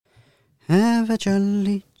have a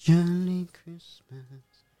jolly, jolly Christmas.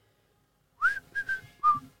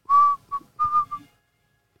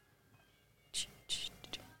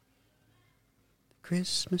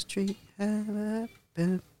 Christmas tree have a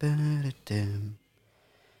ba-ba-da-dum.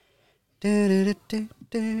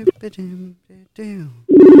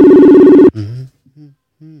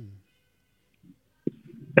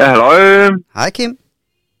 Ja, halløj. Hej Kim.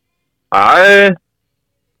 Hej.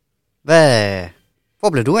 Hvor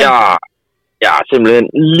blev du af? Jeg er simpelthen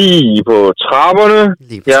lige på trapperne.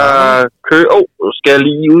 Jeg kører... skal jeg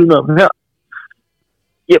lige udenom her?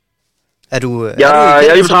 Yep. Jeg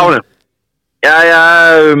er lige på trapperne.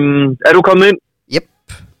 Er du kommet ind? Yep.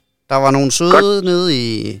 Der var nogle søde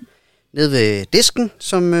nede ved disken,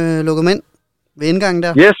 som lukkede mig ind ved indgangen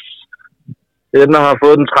der. Yes. Den har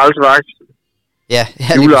fået den trælse vagt. Ja,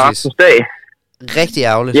 juleaftensdag. Rigtig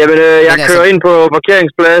ærgerligt. Jamen, jeg kører ind på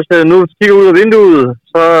parkeringspladsen. Nu kigger ud af vinduet.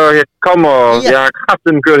 Så jeg kommer... Ja. Jeg har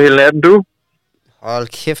kraftigt kørt hele natten, du. Hold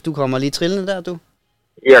kæft, du kommer lige trillende der, du.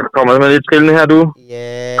 Jeg kommer simpelthen lige trillende her, du.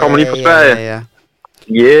 Ja. Kommer lige fra Sverige. Ja.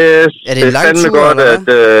 Yes. Er det en lang tur, godt,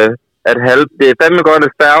 det er fandme godt,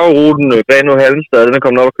 at færgeruten Grenaa Halmstad, den er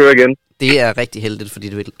kommet op og køre igen. Det er rigtig heldigt, fordi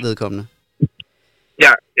du er vedkommende.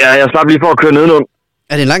 Ja, jeg slap lige for at køre nedenom.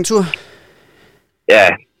 Er det en lang tur? Ja,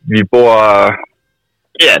 vi bor...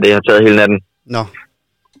 Ja, det har taget hele natten.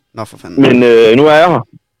 Nå for fanden. Men nu er jeg her.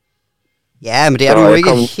 Ja, men det er du jo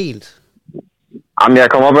ikke helt. Jamen, jeg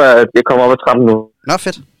kommer op ad trappen nu. Nå,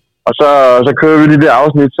 fedt. Og så kører vi lige det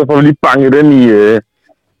afsnit, så får vi lige banket den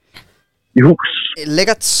i hus.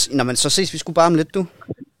 Lækkert. Nå, men så ses vi sgu bare om lidt, du.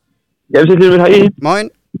 Jeg vil sige lidt, hej. Moin.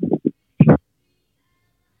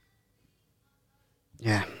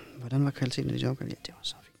 Ja, hvordan var kvaliteten af dit opgave? Ja, det var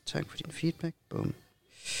så fint. Tak for din feedback. Bum.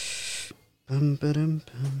 Bum, badum,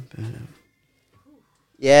 bum, badum.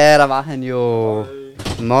 Ja, der var han jo.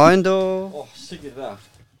 Moin, du. Sikkert der.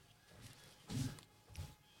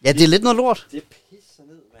 Ja, det er lidt noget lort. Det pisser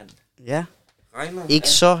ned, mand. Ja. Regner. Ikke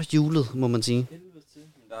så julet, må man sige. Helvede til.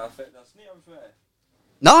 Der er sne op i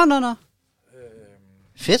Sverige. Nå.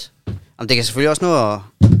 Fedt. Jamen, det kan selvfølgelig også nå at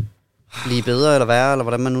blive bedre eller værre, eller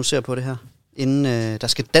hvordan man nu ser på det her. Inden der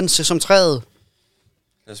skal danse som træet.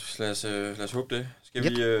 Lad os håbe det. Skal vi...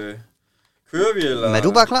 kører vi, eller... Men er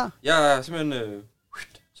du bare klar? Jeg er simpelthen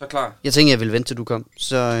så klar. Jeg tænkte, jeg ville vente, til du kom.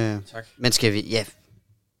 Så, tak. Men skal vi... Ja. Skal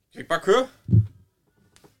vi ikke bare køre?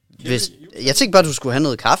 Jeg tænkte bare, du skulle have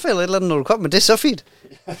noget kaffe eller et eller andet, når du kom, men det er så fint.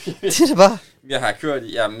 Det er det bare. Jeg har kørt...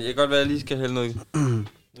 Jamen, jeg kan godt være, at jeg lige skal hælde noget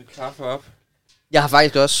kaffe op. Jeg har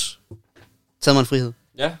faktisk også taget mig en frihed.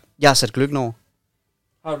 Ja? Jeg har sat gløggen over.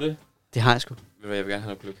 Har du det? Det har jeg sgu. Jeg vil gerne have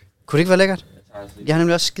noget gløgg. Kunne det ikke være lækkert? Jeg har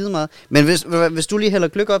nemlig også skide meget. Men hvis du lige hælder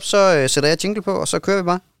gløgg op, så sætter jeg jingle på, og så kører vi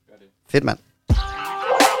bare. Gør det. Fedt, mand.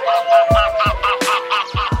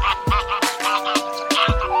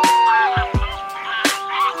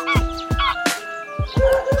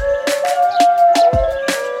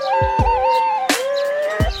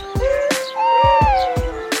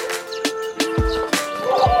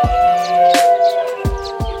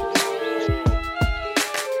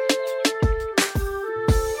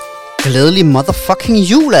 Glædelig motherfucking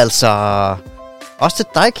jul, altså. Også til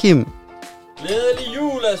dig, Kim. Glædelig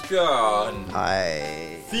jul, Asbjørn. Ej.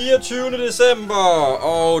 24. december,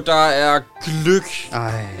 og der er gløgg.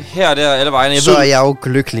 Ej. Her og der, alle vejene. Så er jeg jo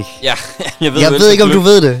lykkelig. Ja, jeg ved ikke, om du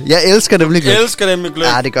ved det. Jeg elsker nemlig gløgg. Jeg elsker nemlig gløgg.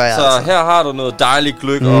 Ja, det gør jeg så altså. Her har du noget dejligt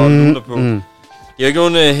gløgg og luner på. Det er jo ikke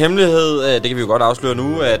nogen hemmelighed, det kan vi jo godt afsløre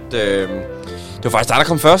nu, at det var faktisk dig, der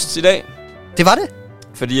kom først i dag. Det var det?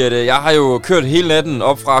 Fordi at, jeg har jo kørt hele natten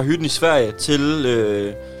op fra hytten i Sverige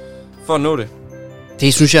til for at nå det.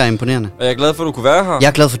 Det synes jeg er imponerende. Og jeg er glad for, at du kunne være her. Jeg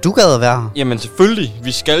er glad for, at du gad at være her. Jamen selvfølgelig.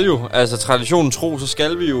 Vi skal jo, altså traditionen tro, så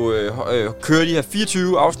skal vi jo køre de her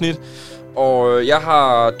 24 afsnit. Og jeg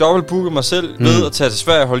har dobbeltbooket mig selv ved at tage til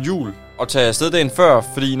Sverige og holde jul. Og tage afsted dagen før.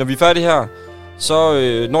 Fordi når vi er færdige her, så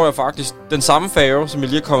når jeg faktisk den samme færge, som jeg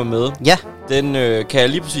lige er kommet med. Ja. Den kan jeg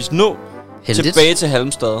lige præcis nå. Heldigt. Tilbage til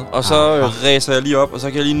Halmstad. Og så ræser jeg lige op, og så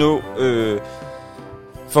kan jeg lige nå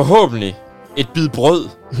forhåbentlig et bid brød,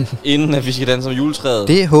 inden at vi skal danse om juletræet.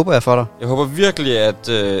 Det håber jeg for dig. Jeg håber virkelig, at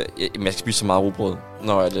jeg skal spise så meget rugbrød.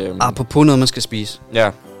 Apropos noget, man skal spise.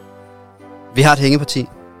 Ja. Vi har et hængeparti.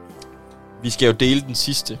 Vi skal jo dele den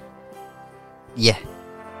sidste. Ja.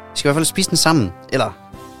 Vi skal i hvert fald spise den sammen,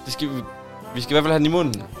 eller? Det skal vi skal i hvert fald have den i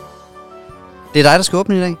munden. Det er dig, der skal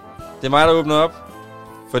åbne i dag. Det er mig, der åbner op.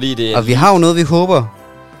 Fordi det er og vi har jo noget, vi håber.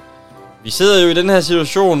 Vi sidder jo i den her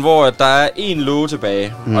situation, hvor der er en låge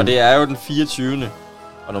tilbage. Og det er jo den 24.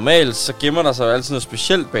 Og normalt så gemmer der sig jo altid noget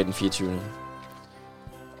specielt bag den 24.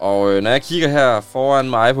 Og når jeg kigger her foran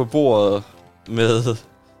mig på bordet med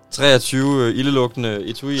 23 ildelugtende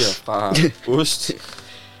etuier fra ost.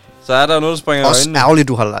 Så er der jo noget, der springer i øjnene. Også ærgerligt,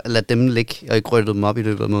 du har ladet dem ligge og ikke ryddet dem op i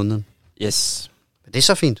løbet af måneden. Yes. Det er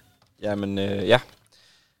så fint. Jamen, ja.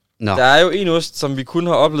 Nå. Der er jo en ost, som vi kun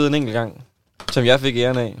har oplevet en enkelt gang, som jeg fik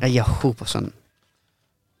æren af. Ja, jeg håber sådan.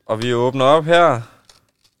 Og vi åbner op her.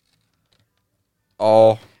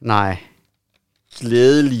 Og... Nej.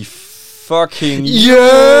 Glædelig fucking yes!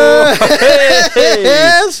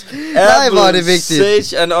 Nej, hvor er det vigtigt.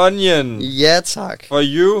 Sage and onion. Ja, tak. For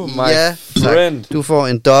you, my friend. Tak. Du får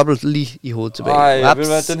en dobbelt lige i hovedet tilbage. Ej, ved du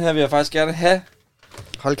hvad, den her vil jeg faktisk gerne have.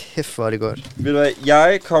 Hold kæft, hvor er det godt. Ved du hvad,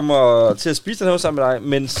 jeg kommer til at spise den her sammen med dig,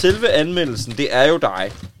 men selve anmeldelsen, det er jo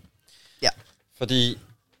dig. Ja. Fordi,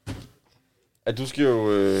 at du skal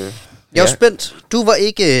jo... jeg var spændt. Du var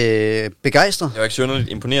ikke begejstret. Jeg var ikke synderligt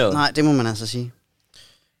imponeret. Nej, det må man altså sige.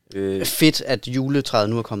 Fedt, at juletræet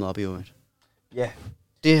nu er kommet op i øvrigt. Ja.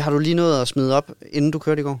 Det har du lige nået at smide op, inden du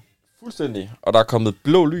kørte i går? Fuldstændig. Og der er kommet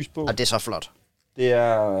blå lys på. Og det er så flot. Det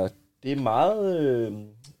er meget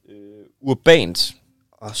urbant.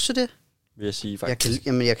 Også det. Vil jeg sige, faktisk.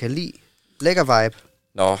 Jeg kan lide lækker vibe.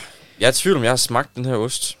 Nå, jeg er i tvivl, om jeg har smagt den her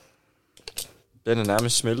ost. Den er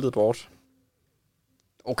nærmest smeltet bort.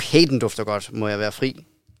 Okay, den dufter godt. Må jeg være fri?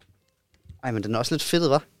 Ej, men den er også lidt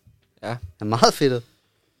fedtet, hva'? Ja. Den er meget fedtet.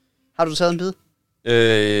 Har du taget en bid?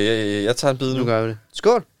 Jeg tager en bid nu. Nu gør vi det.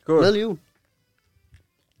 Skål. Skål. Glædelig jul.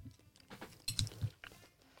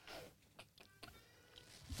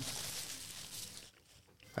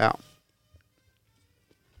 Ja.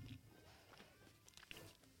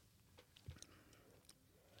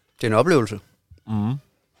 Det er en oplevelse. Mhm.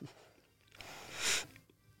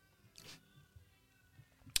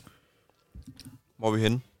 Hvor er vi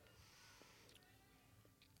henne?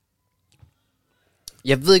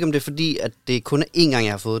 Jeg ved ikke, om det er fordi, at det kun er én gang,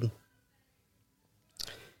 jeg har fået den.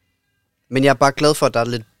 Men jeg er bare glad for, at der er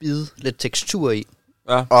lidt bid, lidt tekstur i.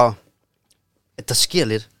 Ja. Og at der sker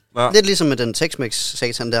lidt. Ja. Lidt ligesom med den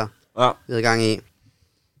Tex-Mex-satan der, Ja. vi havde gang i.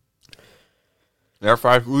 Jeg er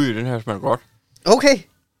faktisk ude i den her smag godt. Okay.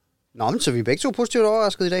 Nå, men så vi er begge to positivt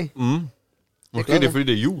overrasket i dag. Måske det er, fordi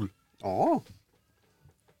det er jul.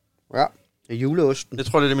 Ja, det er juleosten. Jeg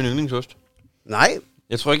tror, det er min yndlingsost. Nej.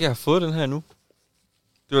 Jeg tror ikke, jeg har fået den her endnu.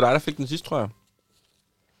 Det var dig, der fik den sidste, tror jeg.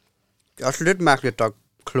 Det er også lidt mærkeligt, at der er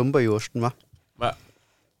klumper i osten, hva'? Ja.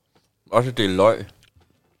 Også det er løg.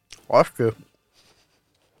 Også det.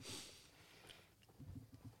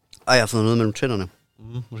 Ej, jeg har fået noget mellem tænderne.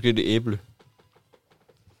 Måske det er æble.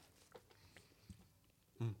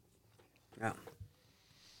 Ja.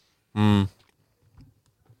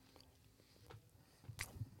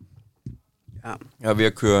 Ja. Jeg er ved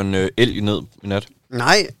at køre en elg ned i nat.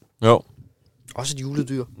 Nej. Jo. Også et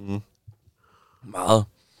juledyr. Meget.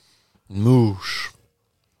 En mus.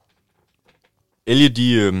 Elge,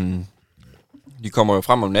 de kommer jo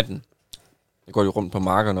frem om natten. Det går de rundt på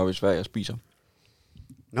markerne oppe i Sverige og spiser.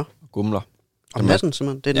 Nå. Gumler. Om natten,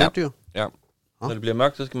 simpelthen. Det er et natdyr. Ja. Når det bliver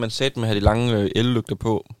mørkt, så skal man satme have de lange ellygter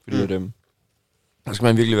på. Fordi der skal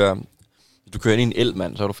man virkelig være... Hvis du kører ind i en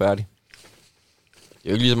elmand, så er du færdig. Det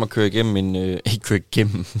er jo ikke ligesom at køre igennem en... ikke køre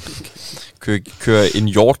igennem. køre en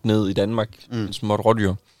hjort ned i Danmark. En småt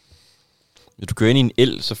rådyr. Hvis du kører ind i en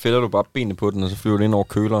el, så fælder du bare benene på den, og så flyver du ind over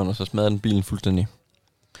køleren, og så smadrer den bilen fuldstændig.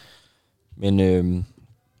 Men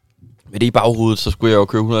med det i baghovedet, så skulle jeg jo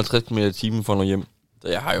køre 150 km i timen for at nå hjem. Så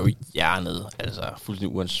jeg har jo hjernet, altså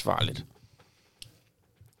fuldstændig uansvarligt.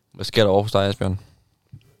 Hvad sker der over hos dig, Asbjørn?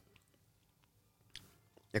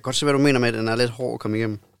 Jeg kan godt se, hvad du mener med, at den er lidt hård at komme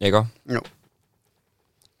igennem. Ja, ikke? Jo.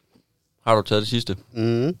 Har du taget det sidste?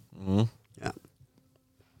 Ja.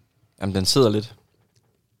 Jamen, den sidder lidt.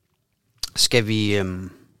 Skal vi...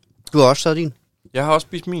 Du har også taget din. Jeg har også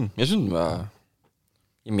spist min. Jeg synes, den var...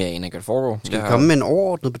 Jamen, jeg aner ikke, hvad det foregår. Skal vi komme med en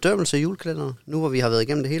overordnet bedømmelse af julekalenderen? Nu hvor vi har været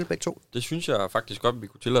igennem det hele begge to. Det synes jeg faktisk godt, vi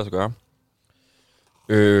kunne tillade os at gøre.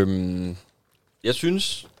 Jeg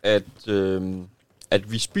synes,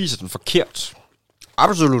 at vi spiser den forkert.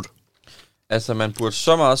 Absolut. Altså, man burde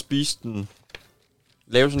så meget spise den...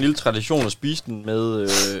 Lave sådan en lille tradition og spise den med...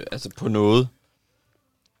 altså, på noget.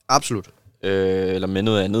 Absolut. Eller med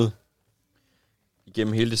noget andet.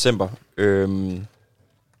 Igennem hele december.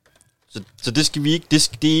 Så det skal vi ikke... Det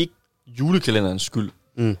er ikke julekalenderens skyld,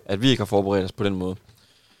 at vi ikke har forberedt os på den måde.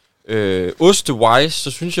 Oste-wise,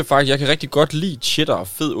 så synes jeg faktisk, jeg kan rigtig godt lide cheddar og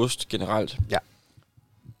fed ost generelt. Ja.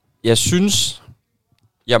 Jeg synes,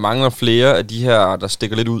 jeg mangler flere af de her, der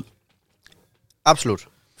stikker lidt ud. Absolut.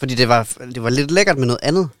 Fordi det var lidt lækkert med noget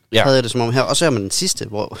andet, havde jeg det som om her. Også her med den sidste,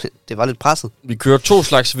 hvor det var lidt presset. Vi kører 2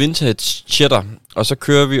 slags vintage cheddar, og så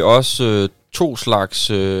kører vi også 2 slags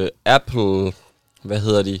apple... Hvad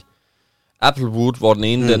hedder de? Applewood, hvor den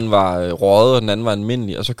ene den var røget, og den anden var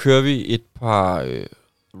almindelig. Og så kører vi et par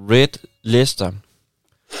Red Leicester.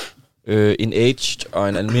 En aged og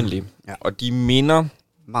en almindelig. Ja. Og de minder...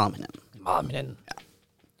 Meget om hinanden. Meget om hinanden. Ja.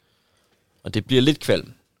 Og det bliver lidt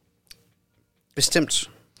kvalm. Bestemt.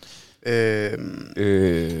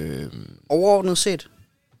 Overordnet set,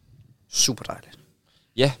 super dejligt.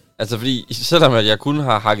 Ja, altså fordi, selvom jeg kun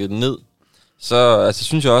har hakket den ned, så altså,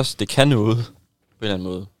 synes jeg også, det kan noget på en eller anden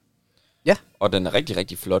måde. Ja. Og den er rigtig,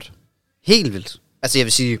 rigtig flot. Helt vildt. Altså jeg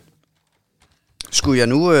vil sige, skulle jeg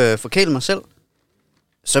nu forkæle mig selv,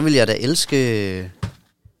 så vil jeg da elske...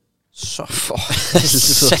 Så for...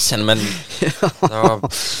 Satan, mand. Der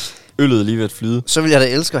var øllet lige ved at flyde. Så vil jeg da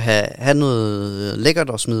elske at have noget lækkert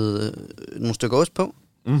og smide nogle stykker ost på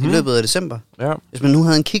i løbet af december. Ja. Hvis man nu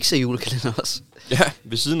havde en kiks af julekalender også. Ja,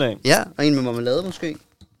 ved siden af. Ja, og en med marmelade måske.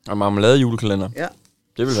 Og marmelade julekalender. Ja.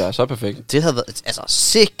 Det ville være så perfekt. Det havde været, altså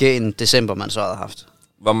sikke en december, man så havde haft.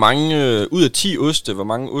 Hvor mange, ud af 10 oste, hvor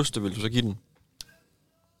mange oste vil du så give den?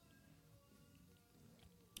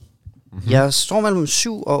 Jeg står mellem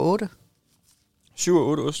 7 og 8. 7 og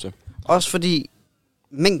 8 oste. Også fordi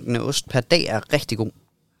mængden af ost per dag er rigtig god.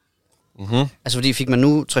 Mm-hmm. Altså fordi fik man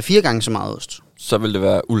nu 3-4 gange så meget ost. Så ville det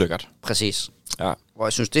være ulækkert. Præcis. Ja. Hvor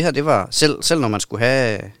jeg synes, det her, det var... Selv når man skulle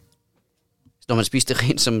have... Når man spiste det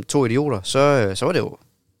rent som 2 idioter, så var det jo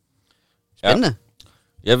spændende.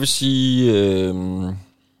 Ja. Jeg vil sige...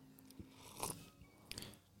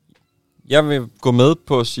 jeg vil gå med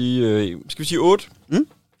på at sige... skal vi sige 8?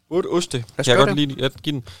 8 oste. Kan jeg godt lide at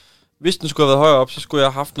give den. Hvis den skulle have været højere op, så skulle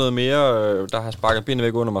jeg have haft noget mere, der har sparket benene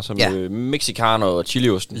væk under mig, som mexicano og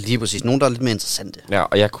chiliosten. Lige præcis. Nogle, der er lidt mere interessante. Ja,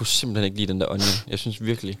 og jeg kunne simpelthen ikke lide den der onion. Jeg synes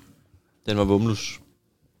virkelig, den var vumlus.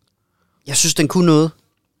 Jeg synes, den kunne noget.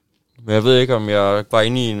 Men jeg ved ikke, om jeg var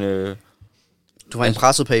inde i en... Du var i en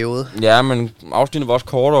presset periode. Ja, men afsnittet var også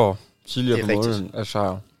kortere tidligere på måneden. Altså,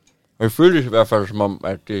 og jeg følte i hvert fald som om,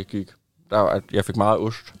 at det gik... at jeg fik meget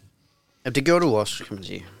ost. Ja, det gjorde du også, kan man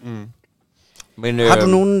sige. Mm. Men, har du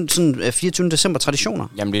nogen sådan 24. december traditioner?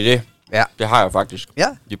 Jamen, det er det. Ja. Det har jeg faktisk. Ja.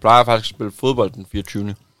 De plejer faktisk at spille fodbold den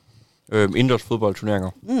 24. Indendørs fodboldturneringer.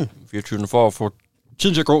 24. for at få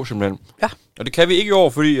tiden til at gå, simpelthen. Ja. Og det kan vi ikke i år,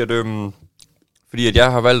 fordi at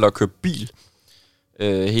jeg har valgt at købe bil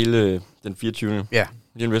hele den 24. Ja.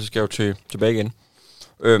 Lige så skal jeg jo tilbage igen.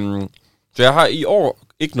 Så jeg har i år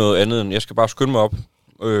ikke noget andet, end jeg skal bare skynde mig op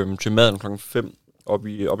til maden klokken 5 op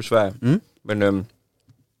i Sverige. Mm. Men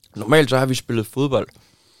normalt så har vi spillet fodbold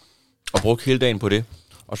og brugt hele dagen på det.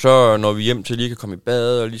 Og så når vi hjem til lige kan komme i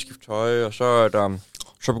bad og lige skifte tøj, og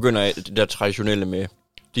så begynder det der traditionelle med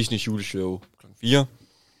Disneys juleshow klokken 4.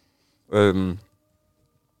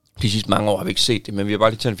 De sidste mange år har vi ikke set det, men vi har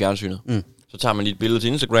bare lige tændt fjernsynet. Mm. Så tager man lige et billede til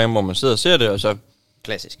Instagram, hvor man sidder og ser det, og så...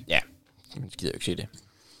 Klassisk. Ja, man gider jo ikke se det.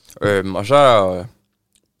 Og så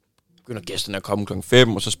begynder gæsterne at komme klokken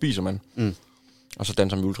 5, og så spiser man. Mm. Og så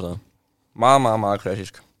danser man juletræet. Meget, meget, meget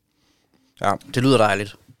klassisk. Ja. Det lyder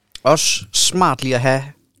dejligt. Også smart lige at have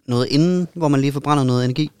noget inden, hvor man lige forbrænder noget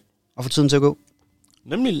energi, og får tiden til at gå.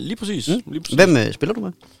 Nemlig, lige præcis. Mm. Lige præcis. Hvem spiller du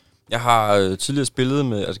med? Jeg har tidligere spillet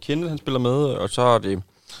med, altså Kendall han spiller med, og så er det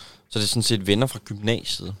sådan set venner fra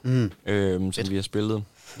gymnasiet, som vi har spillet.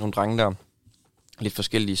 Nogle drenge der, lidt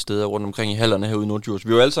forskellige steder rundt omkring i hallerne herude i Nordjurs.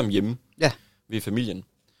 Vi er jo alle sammen hjemme. Ja. Vi er familien.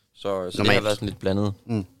 Så det har været sådan lidt blandet.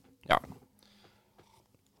 Mm. Ja.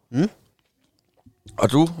 Mm.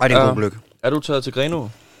 Og du? Er du taget til Grenaa?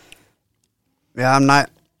 Ja, nej.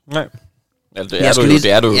 Nej. Ja, det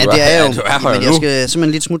er du jo. Ja, det er jeg jo. Men jeg skal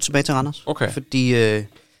simpelthen lidt smutte tilbage til Randers. Okay. Fordi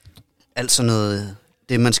alt sådan noget,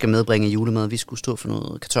 det man skal medbringe i julemad, vi skulle stå for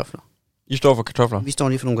noget kartofler. I står for kartofler? Vi står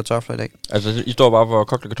lige for nogle kartofler i dag. Altså, I står bare for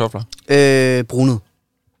kogte kartofler? Brunet.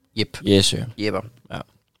 Yep. Yes, ja. Jepper. Ja.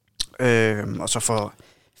 Og så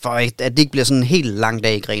for at det ikke bliver sådan en helt lang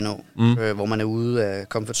dag i Grenaa, hvor man er ude af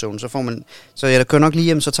comfort zone, så jeg kører nok lige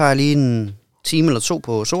hjem, så tager jeg lige en time eller 2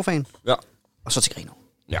 på sofaen. Ja. Og så til Grenaa.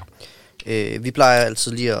 Ja. Vi plejer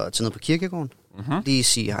altid lige at tage ned på kirkegården. Mm-hmm. Lige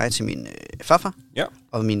sige hej til min farfar. Ja.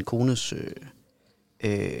 Og min kones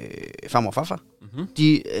farmor og farfar. Mm-hmm.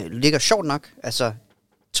 De ligger sjovt nok, altså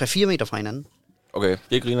 3-4 meter fra hinanden. Okay,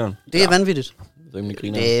 det er grineren. Det er vanvittigt.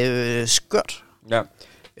 Det er skørt. Ja.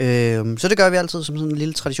 Så det gør vi altid som sådan en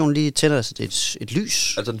lille tradition. Lige tænder os et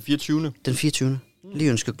lys. Altså den 24. Den 24. Lige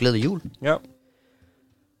ønsker glædelig jul. Ja.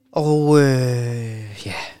 Og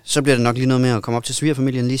så bliver det nok lige noget med at komme op til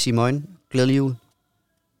svigerfamilien, lige sige morgen, glædelig jul,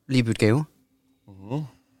 lige bytte gaver. Uh-huh.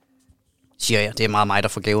 Siger jeg, det er meget mig, der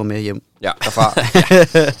får gaver med hjem. Ja, derfra.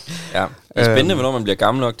 Ja. Det er spændende, hvornår man bliver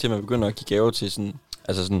gammel nok til, at man begynder at give gaver til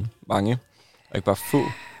sådan mange, og ikke bare få.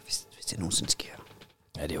 Hvis det nogensinde sker.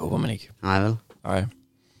 Ja, det håber man ikke. Nej, vel? Nej.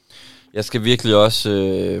 Jeg skal virkelig også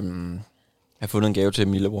have fundet en gave til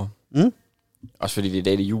min lillebror. Også fordi det er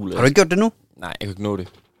dag i jul. Har du ikke gjort det nu? Nej, jeg kan ikke nå det.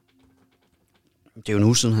 Det er jo en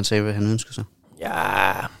uge siden, han sagde, hvad han ønsker sig.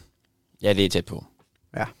 Ja, det er tæt på.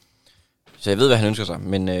 Ja. Så jeg ved, hvad han ønsker sig,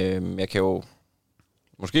 men jeg kan jo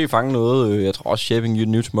måske fange noget. Jeg tror også Shaping You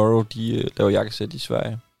New Tomorrow, de laver jakkesæt i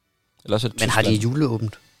Sverige. Eller også men har de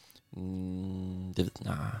juleåbent? Det ved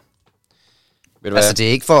jeg. Altså, det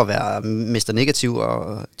er ikke for at være Mr. Negativ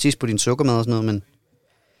og tisse på din sukkermad og sådan noget, men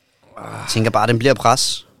jeg tænker bare, at den bliver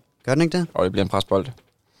pres. Gør den ikke det? Og det bliver en presbold.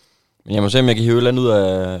 Men jeg må se, om jeg kan hive et eller andet ud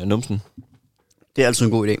af numsen. Det er altid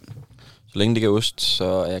en god idé. Så længe det kan ost, så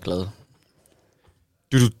er jeg glad.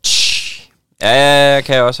 Ja, jeg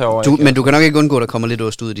kan også herovre. Men du kan nok ikke undgå, at der kommer lidt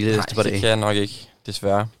ost ud i de næste par dage. Nej, det kan jeg nok ikke,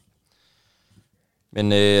 desværre.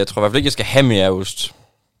 Men jeg tror i hvert fald ikke, jeg skal have mere ost.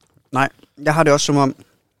 Nej, jeg har det også som om,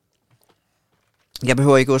 jeg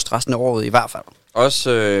behøver ikke ost resten af året i hvert fald.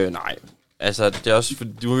 Også, nej. Altså, det er også,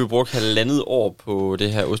 fordi nu har vi brugt 1,5 år på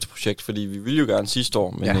det her osteprojekt, fordi vi ville jo gerne sidste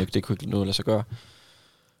år, men det kunne ikke noget at lade sig gøre.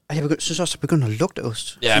 Jeg synes også, at det begynder at lugte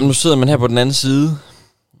ost. Ja, men nu sidder man her på den anden side.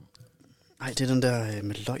 Nej, det er den der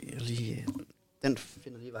med løg lige. Den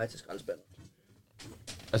finder lige vej til skraldespanden.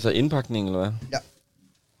 Altså indpakning, eller hvad?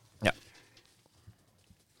 Ja.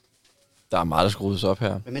 Der er meget, der skrues op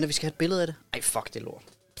her. Hvad mener vi skal have et billede af det? Ej, fuck, det er lort.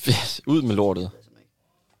 Ud med lortet.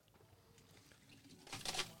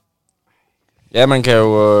 Ja, man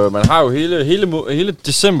har jo hele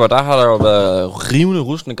december, der har der jo været rivende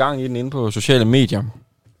rustende gang i den inde på sociale medier.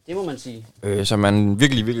 Det må man sige. Så man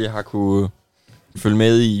virkelig, virkelig har kunne følge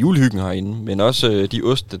med i julehyggen herinde, men også de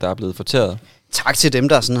oste, der er blevet fortæret. Tak til dem,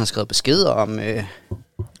 der sådan har skrevet beskeder om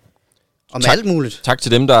alt muligt. Tak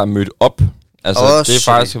til dem, der er mødt op. Altså, også, det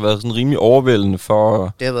har faktisk været sådan rimelig overvældende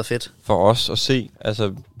for, det har været fedt for os at se.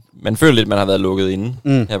 Altså, man føler lidt, man har været lukket inde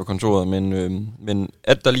her på kontoret, men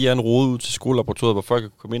at der lige er en rode ud til skolelaboratoriet, hvor folk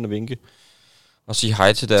kan komme ind og vinke og sige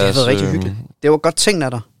hej til deres... Det har været rigtig hyggeligt. Det var godt tænkt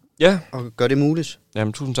af dig. Ja. Og gør det muligt.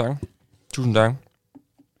 Jamen, tusind tak. Tusind tak.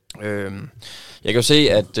 Jeg kan jo se,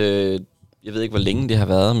 at... jeg ved ikke, hvor længe det har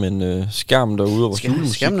været, men skærmen derude over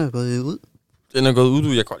julemusik... Skærmen er gået ud. Den er gået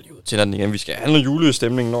ud. Jeg går lige ud til den igen. Vi skal have noget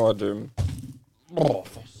julestemning, når at...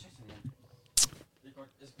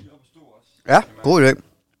 Ja, god idé.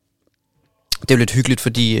 Det er jo lidt hyggeligt,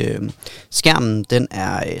 fordi skærmen, den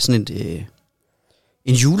er sådan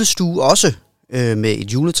en julestue også, med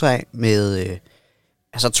et juletræ, med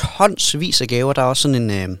altså tonsvis af gaver. Der er også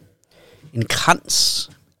sådan en krans,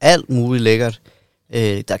 alt muligt lækkert.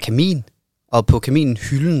 Der er kamin, og på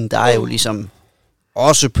kaminhylden, der er jo ligesom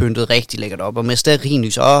også pyntet rigtig lækkert op, og med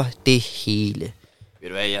stearinlys og det hele. Ved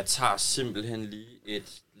du hvad, jeg tager simpelthen lige et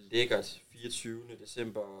lækkert 24.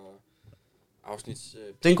 december afsnit.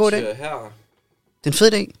 Det er en god idé. Her. Det er en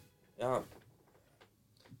fed idé. Ja.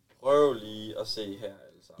 Prøv lige at se her,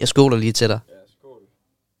 altså. Jeg skåler lige til dig. Ja, skål.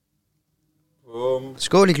 Bum.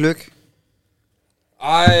 Skål i gløgg.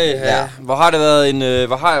 Ej, ja. Hvor har det været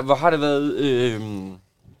hvor har det været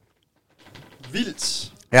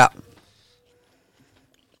vildt. Ja.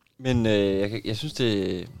 Men jeg synes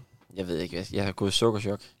det... Jeg ved ikke, jeg har gået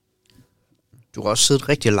sukkerchok. Du har også siddet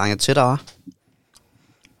rigtig langt til dig, hva'?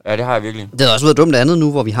 Ja, det har jeg virkelig. Det har også været dumt andet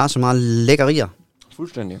nu, hvor vi har så meget lækkerier.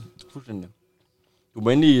 Fuldstændig. Du må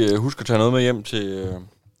endelig huske at tage noget med hjem til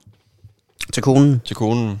konen. Til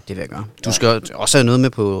konen. Det vil jeg gøre. Du skal også have noget med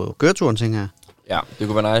på køreturen, tænker jeg. Ja, det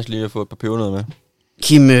kunne være nice lige at få et par pebernødder med.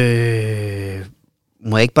 Kim,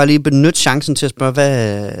 må jeg ikke bare lige benytte chancen til at spørge,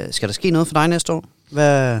 hvad skal der ske noget for dig næste år?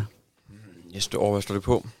 Næste år, hvad står det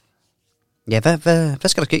på? Ja, hvad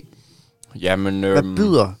skal der ske? Jamen, hvad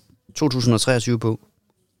byder 2023 på?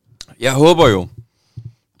 Jeg håber jo,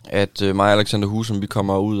 at mig og Alexander Husum, vi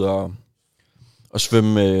kommer ud og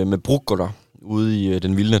svømme med bruggerter ude i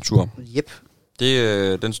den vilde natur. Yep.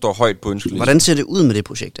 Den står højt på ønskelisten. Hvordan ser det ud med det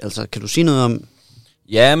projekt? Altså, kan du sige noget om...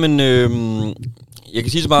 Ja, men jeg kan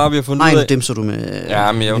sige så meget, at vi har fundet ud af... Nej, dem så du med...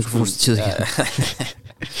 Ja, men jeg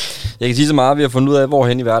jeg kan sige så meget, at vi har fundet ud af,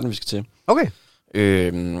 hvorhen i verden vi skal til. Okay.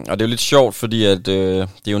 Og det er jo lidt sjovt, fordi at, det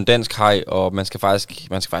er jo en dansk haj, og man skal faktisk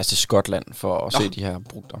til Skotland for at se de her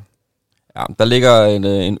brugter. Ja, der ligger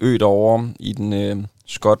en ø derovre i den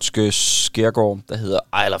skotske skærgård, der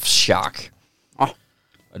hedder Isle of Shark.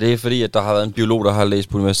 Og det er fordi, at der har været en biolog, der har læst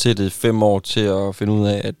på universitetet i 5 år til at finde ud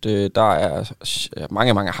af, at der er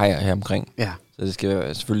mange hajer her omkring. Ja. Så det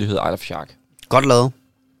skal selvfølgelig hedde Isle of Shark. Godt lavet.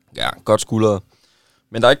 Ja, godt skuldret.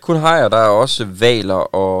 Men der er ikke kun hajer, der er også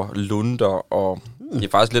hvaler og lunder, og det er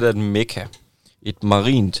faktisk lidt af et mekka. Et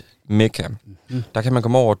marint mekka. Der kan man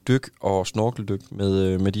komme over og dykke og snorkeldykke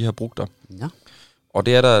med de her brugter. Ja. Og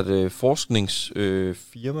det er der et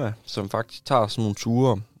forskningsfirma, som faktisk tager sådan nogle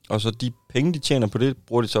ture Og så de penge, de tjener på det,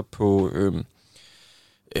 bruger de så på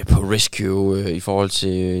rescue i forhold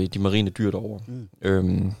til de marine dyr derovre.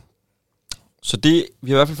 Så det,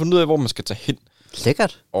 vi har i hvert fald fundet ud af, hvor man skal tage hen.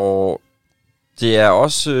 Lækkert. Og det er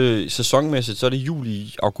også sæsonmæssigt, så er det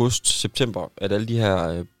juli, august, september, at alle de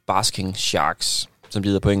her basking sharks, som de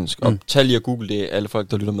hedder på engelsk. Og tag lige og google det, alle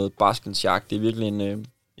folk, der lytter med. Basking shark, det er virkelig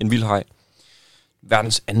en vild haj.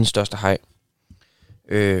 Verdens anden største haj.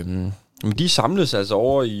 Men de samles altså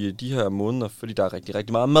over i de her måneder, fordi der er rigtig,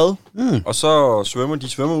 rigtig meget mad. Og så svømmer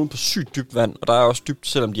de ud på sygt dybt vand, og der er også dybt,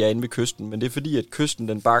 selvom de er inde ved kysten. Men det er fordi, at kysten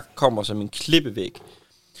den bare kommer som en klippevæg.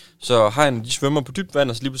 Så hajerne, de svømmer på dybt vand,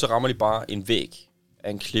 og så lige så rammer de bare en væg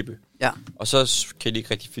af en klippe. Ja. Og så kan de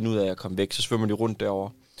ikke rigtig finde ud af at komme væk, så svømmer de rundt derover.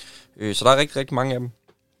 Så der er rigtig, rigtig mange af dem.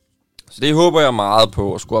 Så det håber jeg meget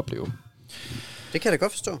på at skulle opleve. Det kan jeg da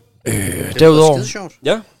godt forstå. Derudover, skide sjovt.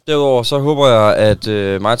 Ja, derudover så håber jeg, at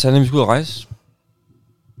mig og Tanja, vi skal ud og rejse.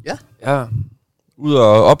 Ja. Ja. Ud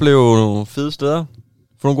og opleve nogle fede steder.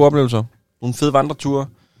 Få nogle gode oplevelser. Nogle fede vandreture.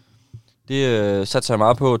 Det satser jeg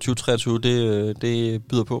meget på. 2023, det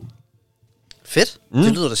byder på. Fedt.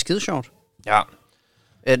 Det lyder da skide sjovt. Ja.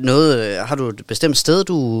 Har du et bestemt sted,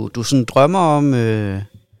 du sådan drømmer om? Jeg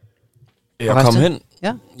kom hen.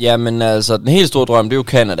 Ja. Jamen altså, den helt store drøm, det er jo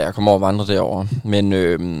Canada, jeg kommer over og vandre derovre.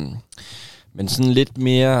 Men sådan lidt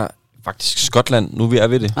mere, faktisk Skotland, nu er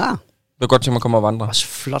vi ved det. Ah. Det er godt til, at man kommer og vandre. Også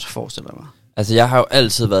flot forestiller mig. Altså, jeg har jo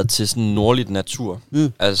altid været til sådan nordligt natur.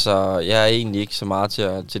 Altså, jeg er egentlig ikke så meget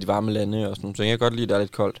til de varme lande og sådan noget. Så jeg kan godt lide, at det er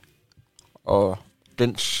lidt koldt. Og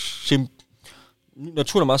den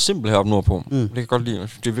naturen er meget simpel heroppe nordpå. Det kan jeg godt lide.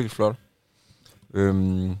 Det er virkelig flot.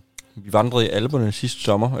 Vi vandrede i Alperne sidste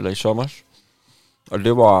sommer, eller i sommers. Og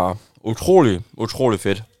det var utrolig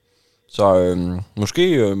fedt. Så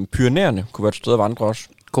måske Pyrenæerne kunne være et sted at vandre også.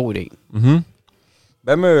 God idé.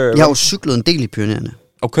 Hvad med... Jeg har jo cyklet en del i Pyrenæerne.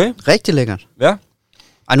 Okay. Rigtig lækkert. Ja.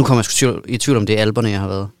 Ej, nu kommer jeg sgu i tvivl om det er Alperne, jeg har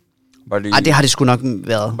været. Ej, det har det sgu nok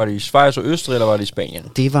været. Var det i Schweiz og Østrig, eller var det i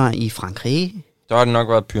Spanien? Det var i Frankrig. Der har det nok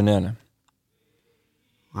været Pyrenæerne.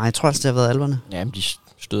 Nej, jeg tror altså, det har været Alperne. Jamen, de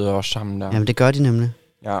støder også sammen der. Jamen, det gør de nemlig.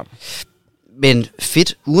 Ja. Men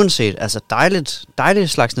fedt, uanset. Altså, dejligt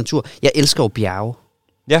slags natur. Jeg elsker jo bjerge.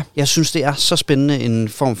 Ja. Jeg synes, det er så spændende en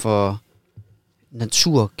form for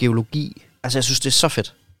naturgeologi. Altså, jeg synes, det er så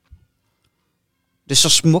fedt. Det er så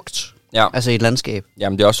smukt. Ja. Altså, i et landskab.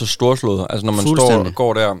 Jamen, det er også så storslået. Altså, når man står og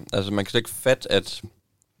går der, altså, man kan ikke fatte, at...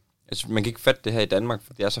 Altså, man kan ikke fatte det her i Danmark,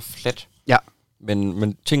 for det er så fladt. Ja.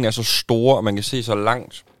 Men tingene er så store, og man kan se så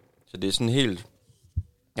langt. Så det er sådan helt...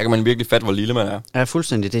 Her kan man virkelig fatte, hvor lille man er. Ja,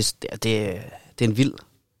 fuldstændig. Det er en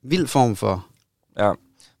vild form for... Ja.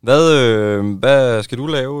 Hvad skal du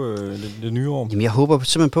lave det nye år? Jamen, jeg håber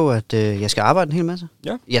simpelthen på, at jeg skal arbejde en hel masse.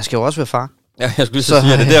 Ja. Jeg skal jo også være far. Ja, jeg skulle lige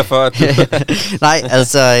sige, at det er derfor, at du... Nej,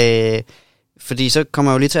 altså... fordi så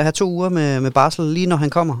kommer jeg jo lige til at have 2 uger med barsel, lige når han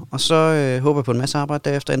kommer. Og så håber jeg på en masse arbejde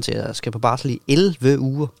derefter, indtil jeg skal på barsel i 11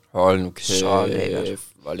 uger. Hold nu kæft. Så lækkert.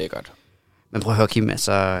 Hvor lækkert. Men prøv at høre, Kim,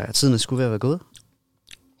 altså... Tiden skulle være gået.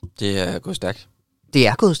 Det er gået stærkt. Det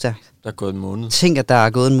er gået stærkt. Der er gået en måned. Tænk, at der er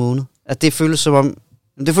gået en måned. At det føles som om...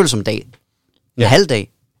 Det føles som en dag. En halv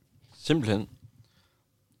dag. Simpelthen.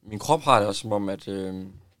 Min krop har det også som om, at...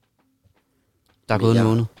 Der er gået en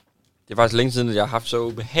måned. Det er faktisk længe siden, at jeg har haft så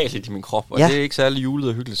ubehageligt i min krop. Og det er ikke særlig julet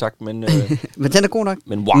og hyggeligt sagt, men... men den er god nok.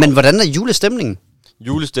 Men wow. Men hvordan er julestemningen?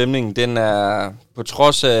 Julestemningen, den er... På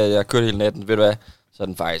trods af, at jeg kørte hele natten, ved du hvad? Så er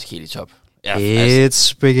den faktisk helt i top. Ja,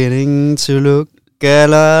 it's beginning to look a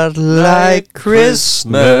lot like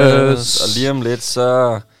Christmas. Og lige om lidt,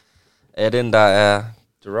 så er den, der er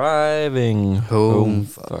driving home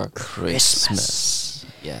for Christmas.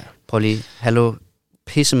 Ja. Prøv lige. Hallo.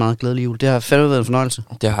 Pisse meget glædelig jul. Det har fandme været en fornøjelse.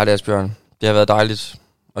 Det har det, Asbjørn. Det har været dejligt.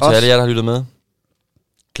 Og til alle jer, der har lyttet med.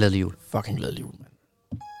 Glædelig jul. Fucking glædelig jul, mand.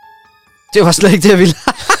 Det var slet ikke det, jeg ville.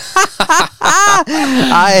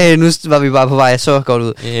 Ej, nu var vi bare på vej så godt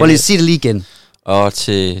ud. Prøv lige at sige det lige igen. Og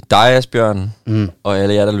til dig, Asbjørn, og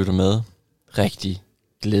alle jer, der lytter med. Rigtig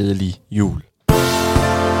glædelig jul.